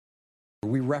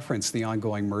referenced the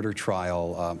ongoing murder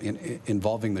trial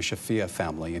involving the Shafia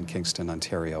family in Kingston,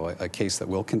 Ontario, a case that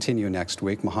will continue next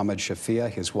week. Mohammed Shafia,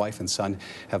 his wife and son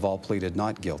have all pleaded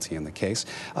not guilty in the case.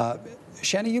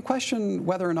 Shenny, you question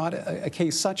whether or not a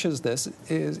case such as this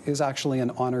is actually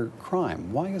an honor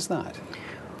crime. Why is that?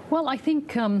 Well, I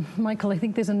think, Michael, I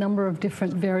think there's a number of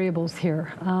different variables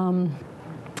here.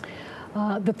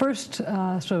 The first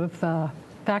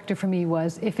factor for me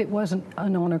was if it wasn't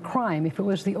an honor crime, if it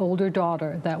was the older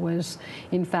daughter that was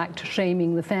in fact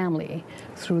shaming the family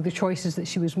through the choices that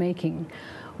she was making,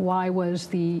 why was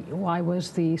the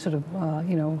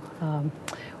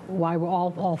why were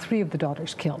all three of the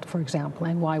daughters killed, for example,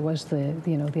 and why was the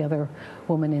other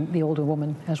woman, the older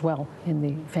woman as well in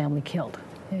the family, killed?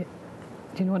 Do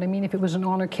you know what I mean? If it was an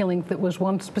honor killing that was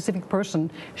one specific person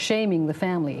shaming the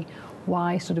family,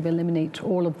 why sort of eliminate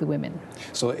all of the women?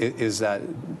 So is that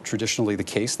traditionally the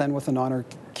case then with an honor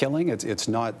killing? It's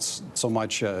not so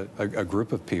much a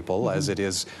group of people as it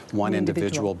is one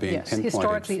individual being pinpointed.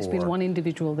 Historically, it's been one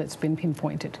individual that's been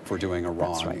pinpointed for doing a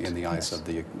wrong in the eyes of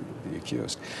the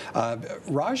accused.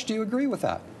 Raj, do you agree with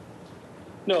that?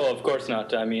 No, of course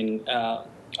not. I mean,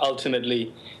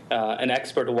 ultimately, an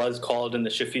expert was called in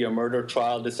the Shafia murder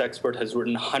trial. This expert has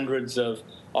written hundreds of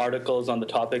articles on the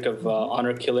topic of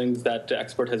honor killings. That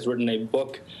expert has written a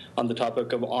book on the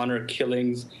topic of honor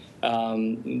killings.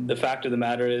 The fact of the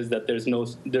matter is that there's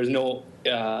no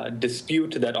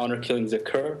dispute that honor killings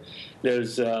occur.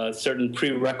 There's certain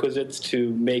prerequisites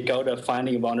to make out a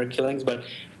finding of honor killings, but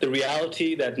the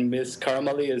reality that Ms.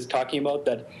 Karmali is talking about,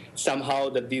 that somehow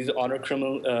that these honor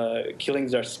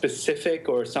killings are specific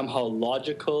or somehow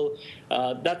logical,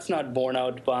 that's not borne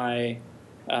out by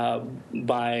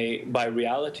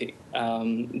reality.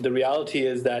 The reality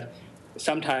is that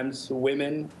sometimes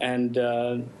women and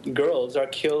girls are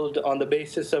killed on the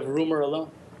basis of rumor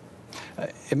alone.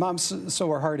 Imam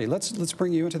Soharwardy, let's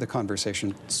bring you into the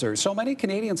conversation, sir. So many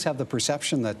Canadians have the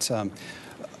perception that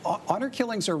honor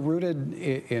killings are rooted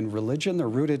in religion, they're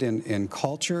rooted in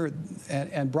culture,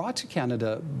 and brought to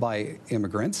Canada by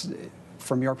immigrants.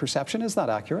 From your perception, is that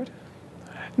accurate?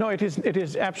 No, it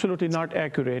is absolutely not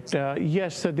accurate.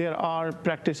 Yes, there are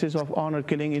practices of honor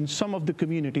killing in some of the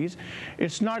communities.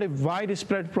 It's not a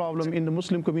widespread problem in the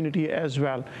Muslim community as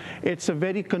well. It's a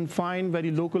very confined,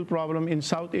 very local problem in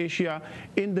South Asia,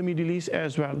 in the Middle East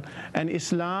as well. And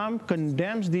Islam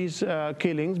condemns these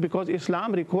killings because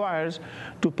Islam requires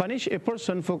to punish a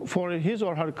person for his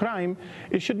or her crime.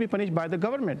 It should be punished by the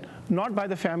government, not by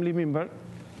the family member,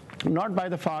 not by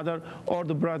the father or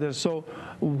the brothers. So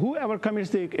whoever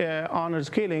commits the honors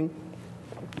killing,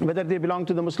 whether they belong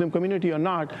to the Muslim community or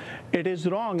not, it is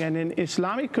wrong. And in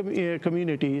Islamic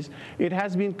communities, it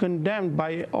has been condemned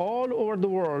by all over the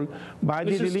world by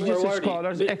the religious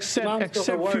scholars, except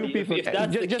few people. If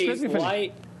that's the case,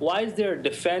 why is there a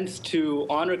defense to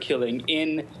honor killing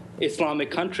in Islamic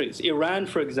countries? Iran,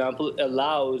 for example,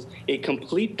 allows a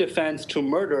complete defense to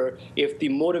murder if the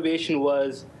motivation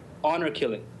was honor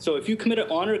killing. So if you commit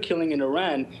an honor killing in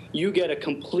Iran, you get a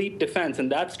complete defense,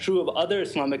 and that's true of other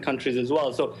Islamic countries as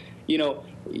well. So,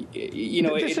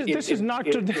 this is not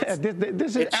true.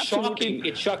 This is absolutely.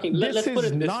 It's shocking. Let's put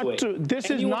it this way.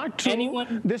 This is not true.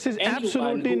 This is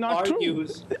absolutely not true.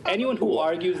 Anyone who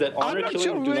argues that honor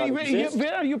killings do not exist,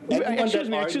 anyone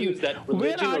that argues that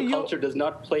religion or culture does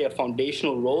not play a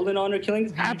foundational role in honor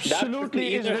killings,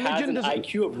 absolutely, that person either has an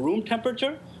IQ of room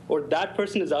temperature, or that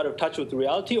person is out of touch with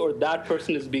reality, or that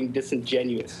person is being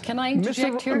disingenuous. Can I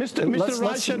interject here? Let's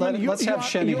have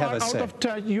Shenny have a say.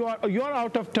 You are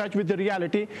out of touch with the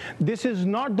reality. This is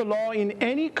not the law in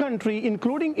any country,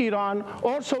 including Iran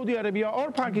or Saudi Arabia or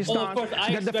Pakistan,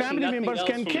 that the family members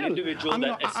can kill.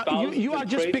 You are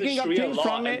just picking up things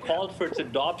from it. Called for its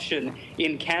adoption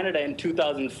in Canada in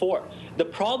 2004. The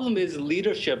problem is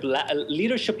leadership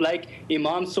like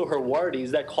Imam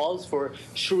Soharwardy's that calls for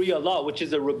Sharia law, which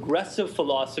is a regressive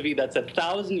philosophy that's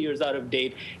 1,000 years out of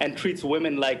date and treats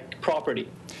women like property.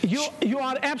 You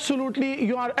are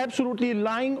absolutely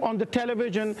lying on the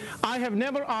television. I have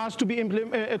never asked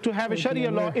to have a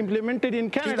Sharia law implemented in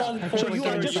Canada. So you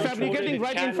are just fabricating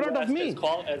right in front of me.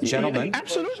 Gentlemen,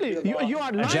 absolutely, you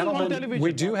are lying on television.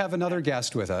 We do have another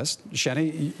guest with us.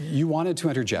 Shenny, you wanted to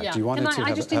interject. Yeah. You wanted to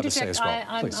have a say as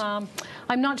well. Please.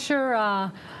 I'm not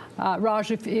sure.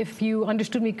 Raj, if you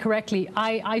understood me correctly,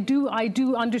 I do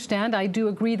understand, I do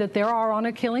agree that there are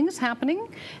honor killings happening,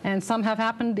 and some have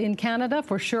happened in Canada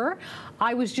for sure.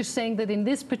 I was just saying that in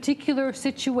this particular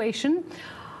situation,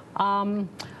 my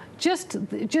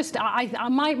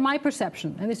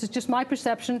perception, and this is just my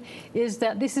perception, is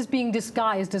that this is being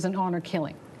disguised as an honor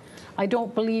killing. I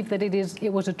don't believe that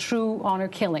it was a true honor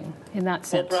killing in that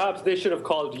sense. Well, perhaps they should have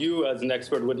called you as an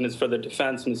expert witness for the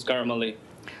defense, Ms. Karmali.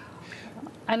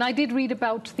 And I did read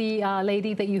about the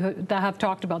lady that you have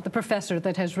talked about, the professor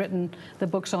that has written the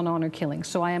books on honor killings.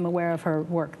 So I am aware of her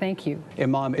work. Thank you.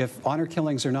 Imam, if honor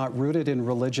killings are not rooted in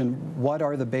religion, what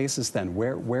are the basis then?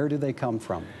 Where do they come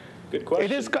from? Good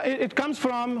question. It comes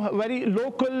from a very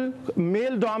local,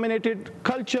 male-dominated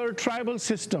culture, tribal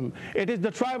system. It is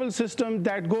the tribal system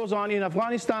that goes on in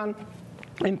Afghanistan,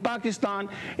 in Pakistan,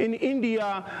 in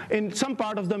India, in some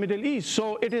part of the Middle East.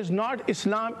 So it is not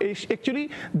Islam. Actually,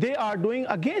 they are doing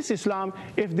against Islam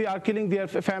if they are killing their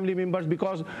family members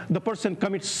because the person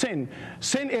commits sin.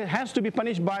 Sin has to be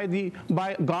punished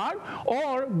by God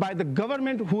or by the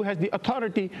government who has the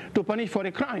authority to punish for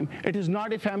a crime. It is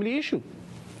not a family issue.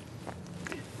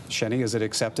 Shenny, is it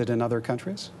accepted in other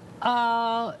countries?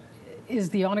 Is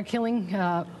the honor killing?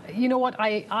 You know what?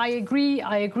 I agree.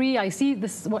 I see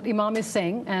this what Imam is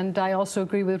saying, and I also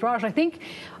agree with Raj.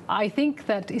 I think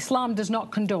that Islam does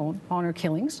not condone honor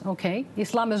killings. Okay,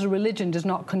 Islam as a religion does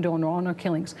not condone honor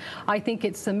killings. I think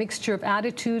it's a mixture of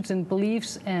attitudes and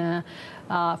beliefs,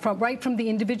 from the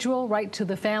individual, right to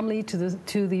the family,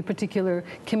 to the particular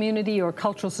community or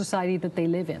cultural society that they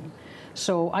live in.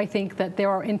 So I think that there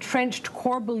are entrenched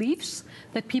core beliefs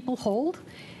that people hold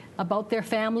about their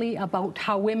family, about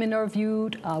how women are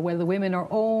viewed, whether women are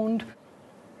owned.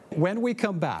 When we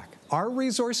come back, are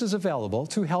resources available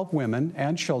to help women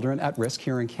and children at risk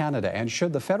here in Canada? And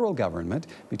should the federal government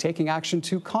be taking action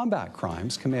to combat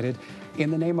crimes committed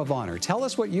in the name of honor? Tell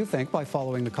us what you think by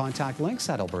following the contact links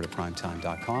at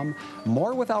albertaprimetime.com.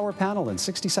 More with our panel in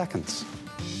 60 seconds.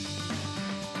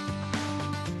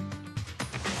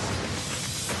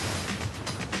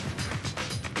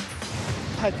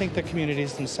 I think the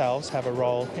communities themselves have a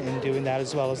role in doing that,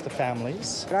 as well as the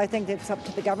families. But I think it's up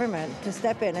to the government to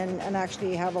step in and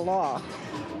actually have a law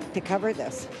to cover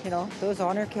this. You know, those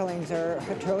honor killings are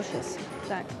atrocious.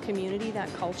 That community,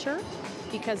 that culture,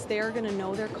 because they're going to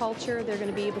know their culture, they're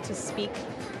going to be able to speak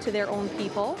to their own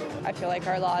people. I feel like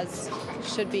our laws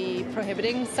should be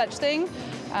prohibiting such thing.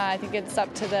 I think it's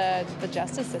up to the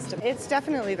justice system. It's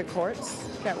definitely the courts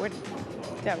that would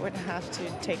have to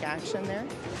take action there.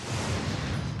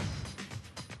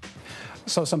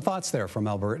 So some thoughts there from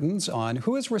Albertans on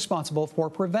who is responsible for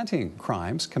preventing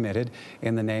crimes committed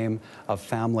in the name of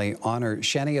family honor.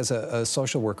 Shenny, as a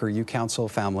social worker, you counsel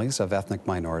families of ethnic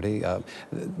minority.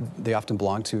 They often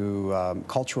belong to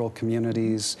cultural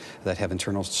communities that have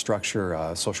internal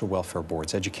structure, social welfare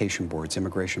boards, education boards,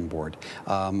 immigration board.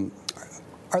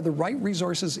 Are the right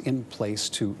resources in place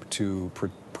to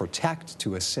protect,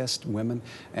 to assist women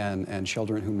and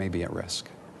children who may be at risk?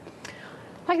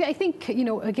 I think, you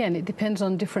know, again, it depends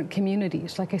on different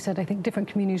communities. Like I said, I think different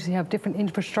communities have different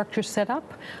infrastructure set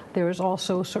up. There is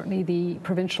also certainly the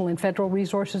provincial and federal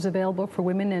resources available for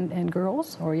women and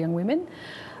girls or young women.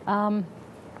 I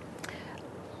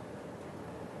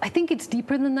think it's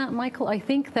deeper than that, Michael. I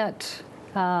think that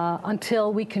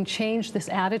until we can change this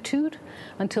attitude,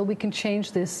 until we can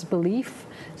change this belief,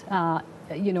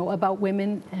 you know, about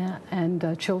women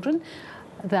and children,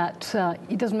 that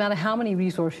it doesn't matter how many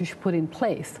resources you put in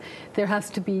place, there has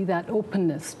to be that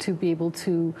openness to be able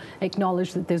to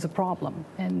acknowledge that there's a problem,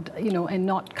 and you know, and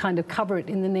not kind of cover it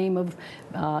in the name of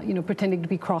you know, pretending to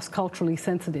be cross-culturally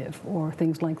sensitive or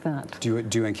things like that. Do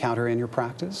you encounter in your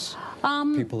practice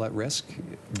people at risk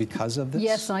because of this?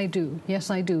 Yes, I do.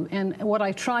 Yes, I do. And what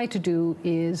I try to do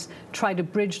is try to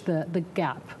bridge the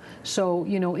gap. So,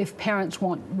 you know, if parents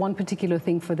want one particular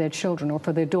thing for their children or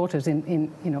for their daughters you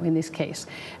know, in this case,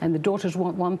 and the daughters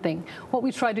want one thing, what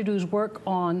we try to do is work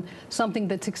on something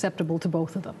that's acceptable to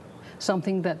both of them,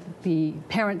 something that the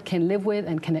parent can live with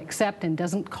and can accept and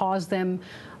doesn't cause them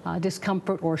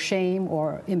discomfort or shame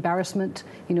or embarrassment,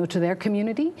 you know, to their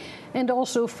community, and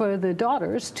also for the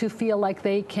daughters to feel like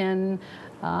they can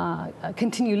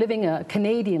continue living a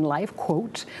Canadian life,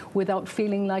 quote, without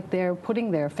feeling like they're putting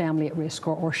their family at risk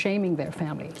or shaming their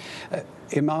family.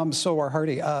 Imam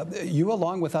Soharwardy, you,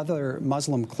 along with other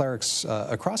Muslim clerics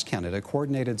across Canada,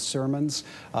 coordinated sermons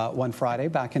one Friday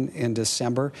back in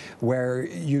December where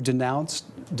you denounced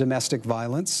domestic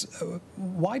violence.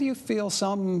 Why do you feel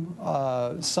some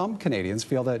Canadians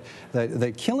feel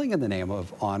that killing in the name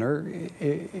of honor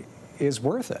is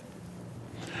worth it?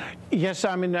 Yes,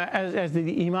 I mean, as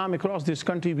the imam across this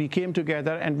country, we came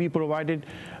together and we provided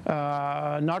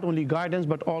not only guidance,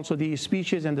 but also the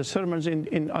speeches and the sermons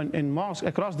in mosques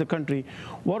across the country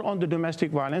were on the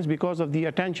domestic violence because of the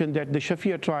attention that the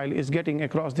Shafia trial is getting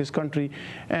across this country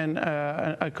and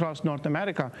across North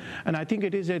America. And I think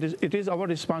it is our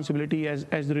responsibility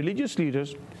as the religious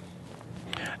leaders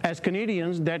as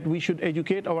Canadians that we should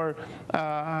educate our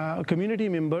community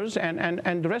members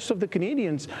and the rest of the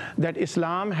Canadians that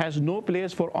Islam has no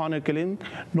place for honor killing,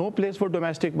 no place for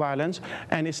domestic violence,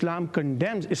 and Islam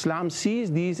condemns, Islam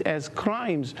sees these as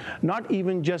crimes, not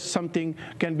even just something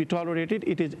can be tolerated.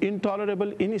 It is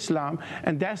intolerable in Islam,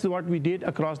 and that's what we did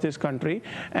across this country.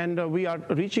 And we are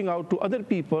reaching out to other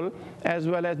people as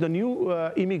well as the new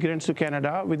immigrants to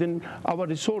Canada within our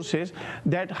resources,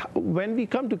 that when we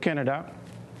come to Canada,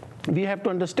 we have to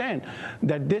understand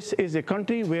that this is a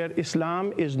country where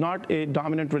Islam is not a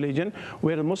dominant religion,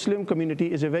 where the Muslim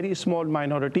community is a very small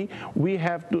minority. We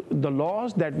have the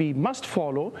laws that we must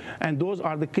follow, and those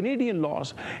are the Canadian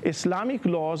laws. Islamic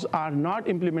laws are not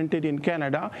implemented in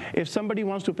Canada. If somebody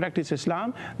wants to practice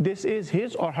Islam, this is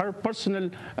his or her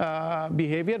personal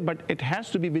behavior, but it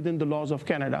has to be within the laws of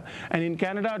Canada. And in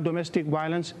Canada, domestic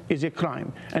violence is a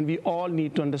crime, and we all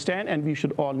need to understand, and we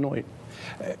should all know it.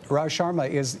 Raj Sharma,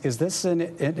 is this an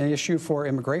issue for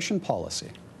immigration policy?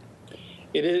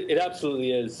 It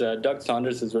absolutely is. Doug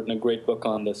Saunders has written a great book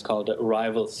on this called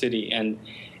Arrival City, and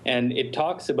it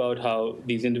talks about how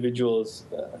these individuals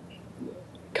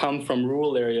come from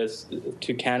rural areas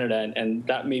to Canada, and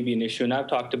that may be an issue. And I've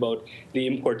talked about the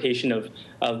importation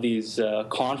of these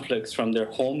conflicts from their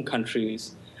home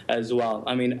countries as well.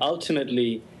 I mean,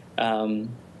 ultimately,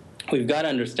 we've got to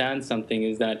understand something,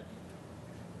 is that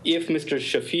if Mr.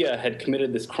 Shafia had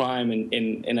committed this crime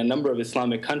in a number of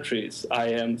Islamic countries, I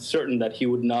am certain that he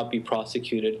would not be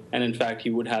prosecuted, and in fact, he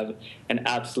would have an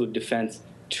absolute defense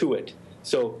to it.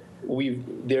 So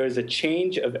there's a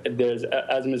change of,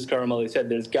 as Ms. Karmali said,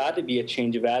 there's got to be a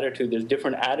change of attitude. There's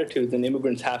different attitudes, and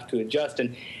immigrants have to adjust.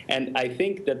 And I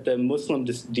think that the Muslim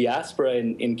diaspora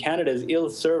in Canada is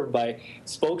ill-served by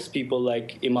spokespeople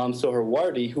like Imam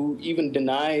Soharwardy, who even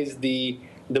denies the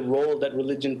role that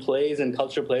religion plays and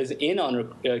culture plays in honor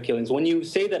killings. When you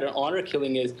say that an honor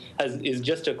killing is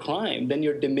just a crime, then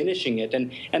you're diminishing it,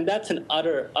 and that's an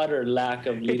utter lack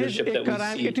of leadership that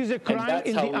we see. It is a crime, and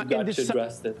that's how we've got to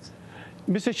address this.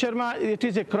 Mr. Sharma, it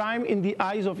is a crime in the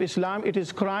eyes of Islam. It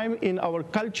is crime in our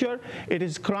culture. It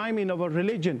is crime in our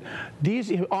religion.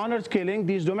 These honor killing,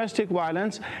 these domestic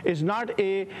violence is not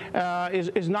a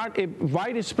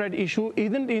widespread issue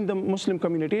even in the Muslim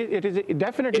community. It is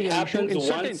definitely an issue. It happens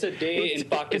once a day in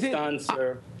Pakistan,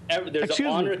 sir. There's an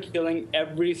honor killing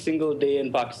every single day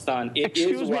in Pakistan.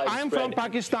 Excuse me, I am from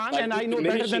Pakistan, and I know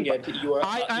better than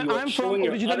I am from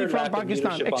originally from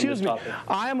Pakistan. Excuse me,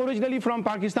 I am originally from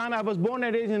Pakistan. I was born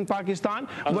and raised in Pakistan.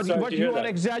 But you are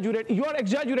exaggerating. You are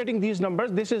exaggerating these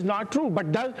numbers. This is not true.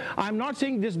 But I'm not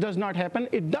saying this does not happen.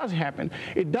 It does happen.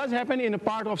 It does happen in a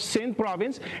part of Sindh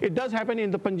province. It does happen in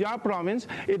the Punjab province.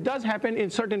 It does happen in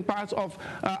certain parts of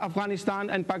Afghanistan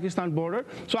and Pakistan border.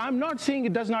 So I'm not saying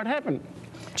it does not happen.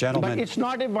 Gentlemen. But it's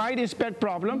not a widespread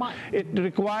problem. It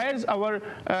requires our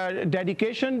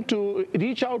dedication to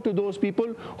reach out to those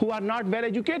people who are not well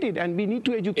educated, and we need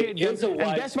to educate them.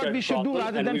 And that's what we should do,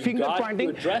 rather than finger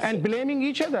pointing and blaming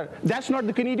each other. That's not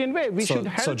the Canadian way. We should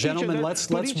help gentlemen, each other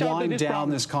let's to wind down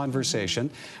this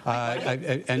conversation.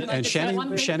 And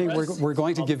Shenny, we're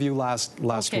going to give you last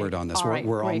word on this.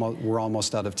 We're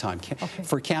almost out of time.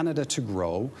 For Canada to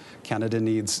grow, Canada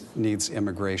needs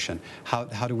immigration.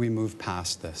 How do we move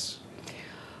past this?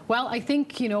 Well, I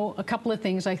think, a couple of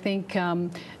things. I think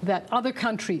that other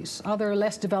countries, other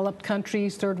less developed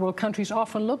countries, third world countries,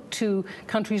 often look to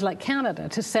countries like Canada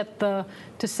to set the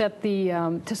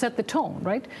tone,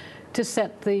 right? To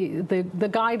set the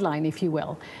guideline, if you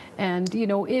will. And,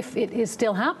 if it is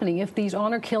still happening, if these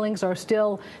honor killings are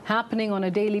still happening on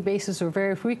a daily basis or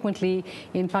very frequently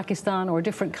in Pakistan or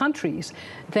different countries,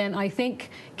 then I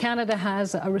think Canada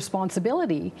has a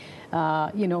responsibility,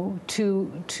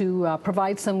 to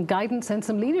provide some guidance and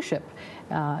some leadership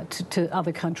to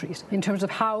other countries in terms of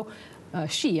how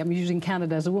I'm using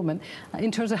Canada as a woman,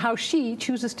 in terms of how she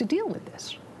chooses to deal with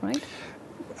this, right?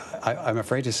 I'm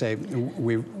afraid to say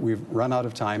we've run out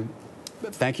of time.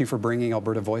 Thank you for bringing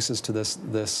Alberta Voices to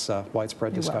this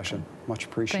widespread discussion. Much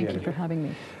appreciated. Thank you for having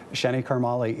me. Shenny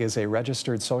Karmali is a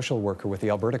registered social worker with the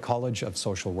Alberta College of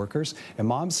Social Workers.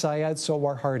 Imam Syed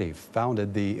Soharwardy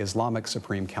founded the Islamic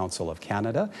Supreme Council of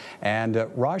Canada. And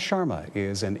Raj Sharma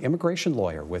is an immigration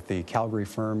lawyer with the Calgary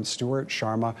firm Stewart,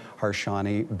 Sharma,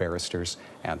 Harshani, Barristers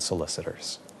and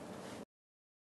Solicitors.